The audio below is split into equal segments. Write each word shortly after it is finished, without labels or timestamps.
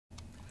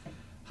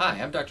Hi,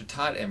 I'm Dr.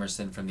 Todd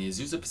Emerson from the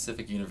Azusa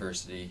Pacific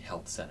University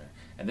Health Center,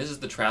 and this is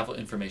the travel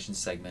information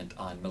segment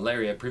on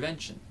malaria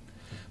prevention.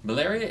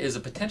 Malaria is a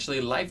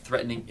potentially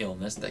life-threatening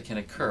illness that can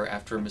occur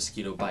after a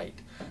mosquito bite.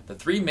 The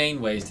three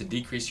main ways to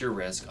decrease your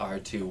risk are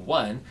to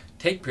 1.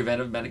 Take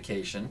preventive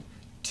medication,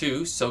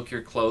 2. Soak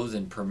your clothes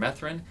in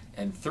permethrin,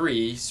 and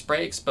 3.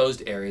 Spray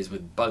exposed areas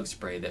with bug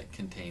spray that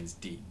contains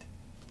DEET.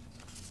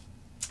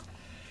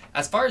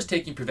 As far as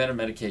taking preventive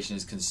medication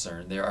is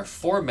concerned, there are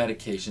 4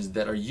 medications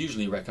that are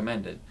usually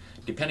recommended.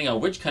 Depending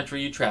on which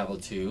country you travel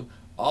to,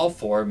 all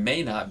 4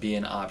 may not be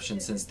an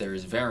option since there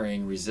is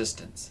varying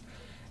resistance.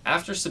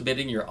 After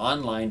submitting your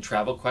online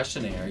travel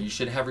questionnaire, you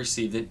should have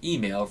received an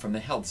email from the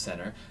health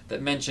center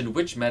that mentioned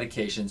which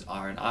medications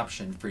are an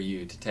option for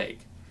you to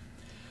take.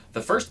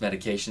 The first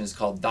medication is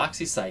called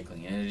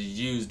doxycycline, and it is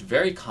used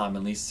very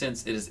commonly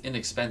since it is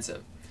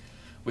inexpensive.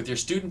 With your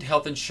student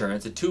health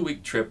insurance, a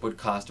 2-week trip would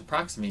cost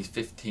approximately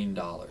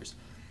 $15.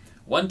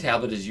 One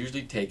tablet is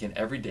usually taken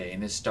every day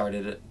and is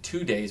started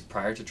 2 days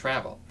prior to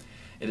travel.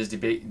 It is to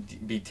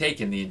be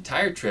taken the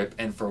entire trip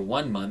and for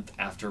 1 month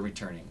after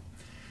returning.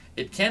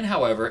 It can,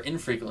 however,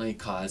 infrequently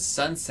cause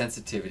sun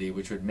sensitivity,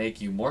 which would make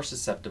you more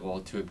susceptible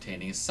to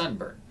obtaining a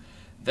sunburn.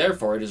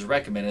 Therefore, it is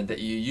recommended that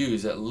you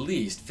use at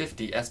least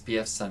 50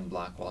 SPF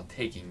sunblock while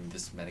taking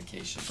this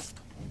medication.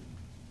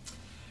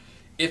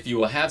 If you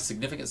will have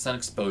significant sun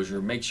exposure,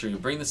 make sure you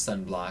bring the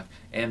sunblock,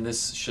 and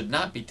this should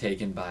not be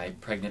taken by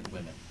pregnant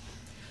women.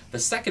 The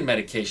second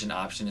medication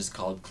option is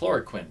called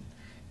chloroquine.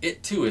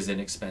 It too is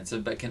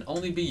inexpensive but can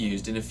only be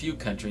used in a few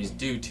countries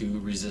due to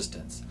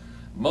resistance.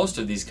 Most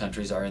of these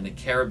countries are in the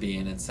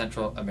Caribbean and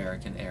Central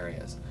American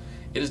areas.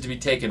 It is to be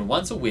taken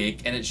once a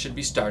week, and it should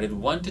be started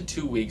 1 to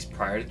 2 weeks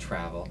prior to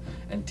travel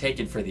and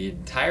taken for the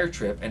entire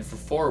trip and for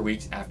 4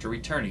 weeks after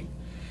returning.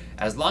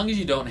 As long as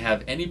you don't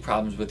have any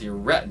problems with your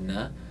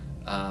retina,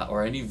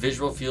 or any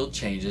visual field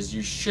changes,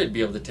 you should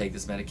be able to take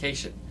this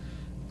medication.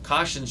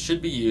 Caution should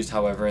be used,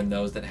 however, in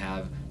those that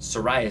have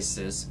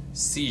psoriasis,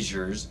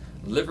 seizures,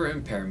 liver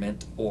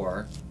impairment,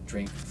 or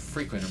drink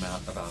frequent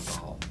amount of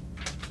alcohol.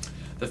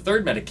 The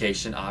third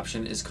medication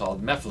option is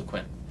called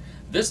mefloquine.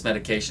 This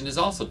medication is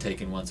also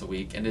taken once a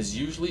week and is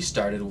usually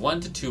started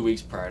 1 to 2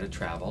 weeks prior to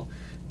travel,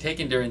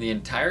 taken during the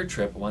entire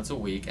trip once a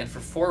week, and for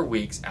 4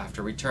 weeks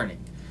after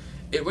returning.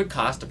 It would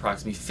cost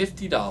approximately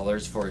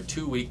 $50 for a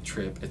 2-week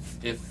trip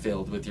if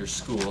filled with your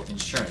school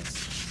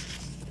insurance.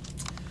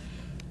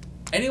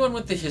 Anyone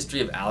with a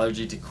history of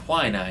allergy to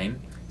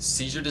quinine,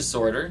 seizure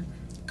disorder,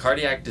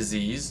 cardiac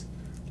disease,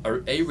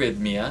 or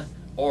arrhythmia,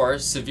 or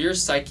severe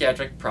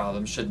psychiatric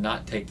problems should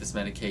not take this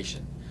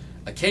medication.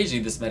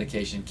 Occasionally, this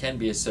medication can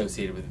be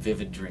associated with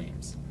vivid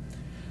dreams.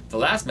 The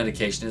last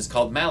medication is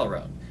called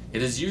Malaria.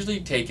 It is usually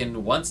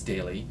taken once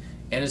daily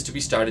and is to be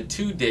started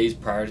 2 days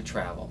prior to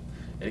travel.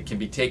 It can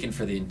be taken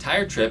for the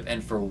entire trip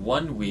and for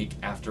 1 week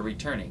after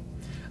returning.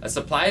 A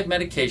supply of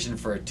medication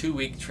for a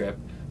 2-week trip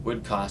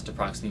would cost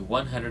approximately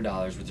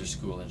 $100 with your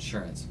school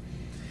insurance.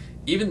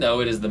 Even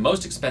though it is the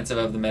most expensive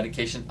of the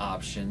medication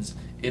options,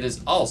 it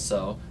is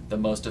also the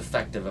most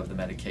effective of the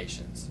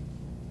medications.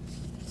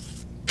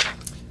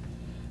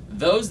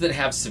 Those that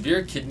have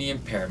severe kidney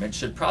impairment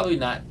should probably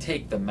not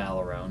take the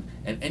Malaria,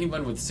 and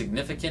anyone with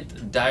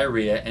significant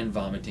diarrhea and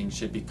vomiting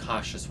should be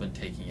cautious when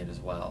taking it as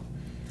well.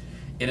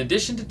 In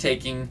addition to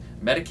taking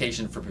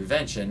medication for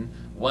prevention,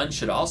 one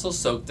should also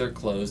soak their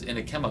clothes in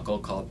a chemical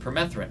called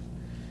permethrin.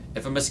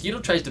 If a mosquito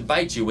tries to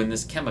bite you when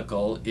this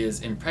chemical is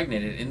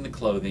impregnated in the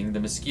clothing, the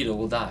mosquito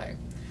will die.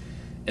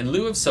 In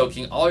lieu of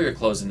soaking all your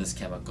clothes in this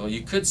chemical,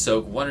 you could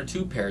soak 1 or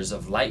 2 pairs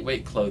of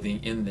lightweight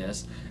clothing in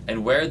this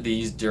and wear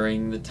these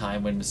during the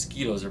time when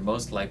mosquitoes are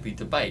most likely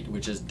to bite,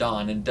 which is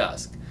dawn and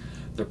dusk.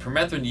 The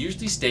permethrin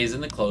usually stays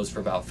in the clothes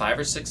for about 5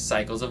 or 6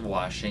 cycles of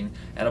washing,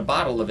 and a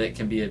bottle of it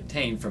can be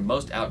obtained from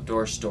most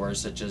outdoor stores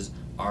such as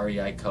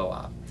REI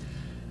Co-op.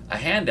 A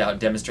handout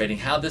demonstrating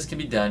how this can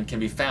be done can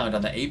be found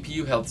on the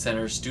APU Health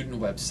Center student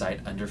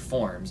website under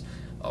Forms,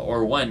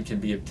 or one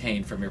can be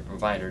obtained from your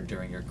provider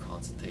during your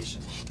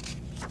consultation.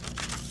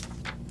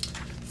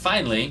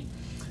 Finally,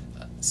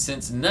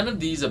 since none of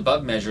these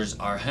above measures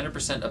are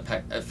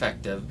 100%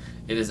 effective,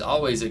 it is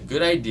always a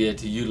good idea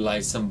to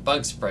utilize some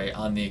bug spray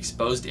on the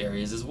exposed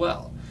areas as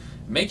well.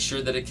 Make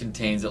sure that it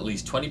contains at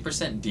least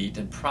 20% DEET,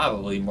 and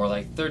probably more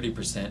like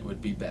 30%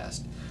 would be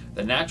best.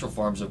 The natural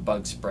forms of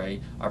bug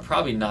spray are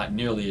probably not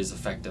nearly as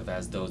effective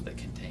as those that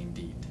contain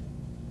DEET.